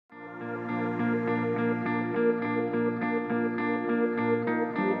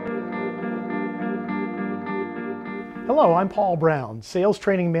Hello, I'm Paul Brown, Sales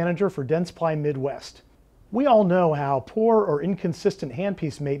Training Manager for Dentsply Midwest. We all know how poor or inconsistent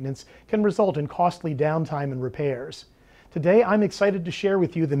handpiece maintenance can result in costly downtime and repairs. Today, I'm excited to share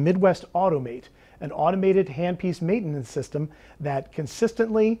with you the Midwest Automate, an automated handpiece maintenance system that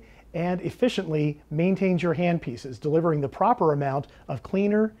consistently and efficiently maintains your handpieces, delivering the proper amount of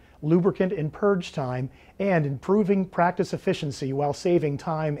cleaner, lubricant, and purge time, and improving practice efficiency while saving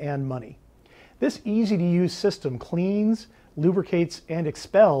time and money. This easy-to-use system cleans, lubricates, and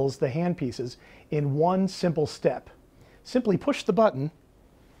expels the handpieces in one simple step. Simply push the button,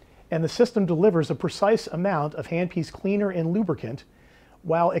 and the system delivers a precise amount of handpiece cleaner and lubricant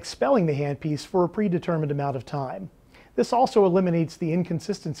while expelling the handpiece for a predetermined amount of time. This also eliminates the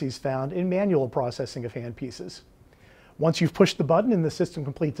inconsistencies found in manual processing of handpieces. Once you've pushed the button and the system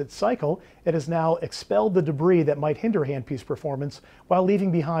completes its cycle, it has now expelled the debris that might hinder handpiece performance while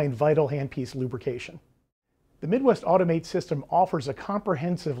leaving behind vital handpiece lubrication. The Midwest Automate system offers a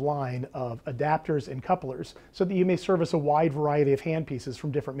comprehensive line of adapters and couplers so that you may service a wide variety of handpieces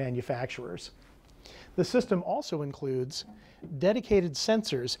from different manufacturers. The system also includes dedicated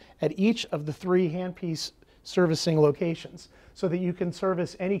sensors at each of the 3 handpiece servicing locations so that you can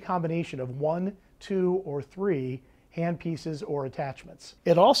service any combination of 1, 2, or 3 handpieces or attachments.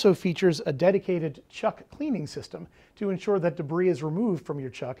 It also features a dedicated chuck cleaning system to ensure that debris is removed from your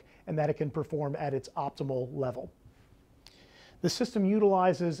chuck and that it can perform at its optimal level. The system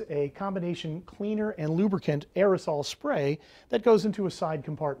utilizes a combination cleaner and lubricant aerosol spray that goes into a side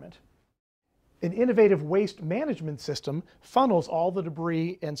compartment. An innovative waste management system funnels all the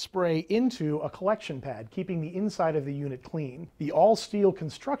debris and spray into a collection pad, keeping the inside of the unit clean. The all-steel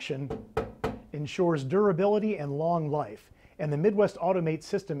construction ensures durability and long life, and the Midwest Automate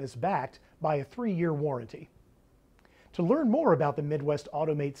system is backed by a 3-year warranty. To learn more about the Midwest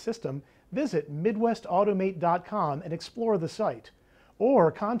Automate system, visit MidwestAutomate.com and explore the site,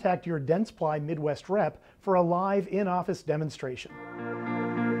 or contact your Dentsply Midwest rep for a live in-office demonstration.